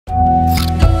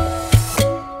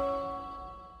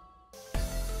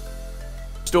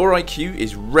Store IQ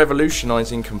is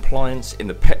revolutionising compliance in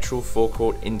the petrol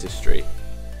forecourt industry.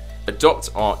 Adopt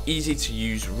our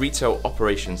easy-to-use retail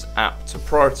operations app to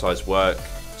prioritise work,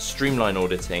 streamline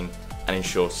auditing and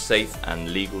ensure safe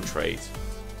and legal trade,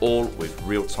 all with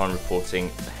real-time reporting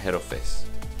at the head office.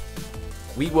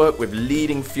 We work with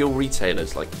leading fuel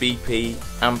retailers like BP,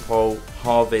 Ampol,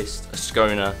 Harvest,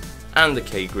 Ascona and the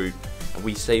K Group, and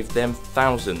we save them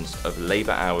thousands of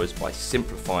labour hours by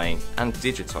simplifying and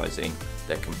digitising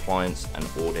their compliance and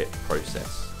audit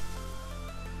process.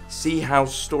 See how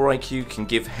Store IQ can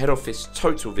give head office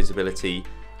total visibility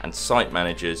and site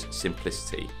managers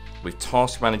simplicity, with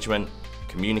task management,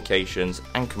 communications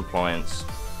and compliance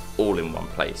all in one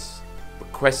place.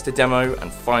 Request a demo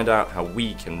and find out how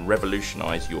we can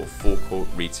revolutionise your forecourt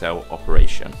retail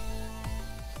operation.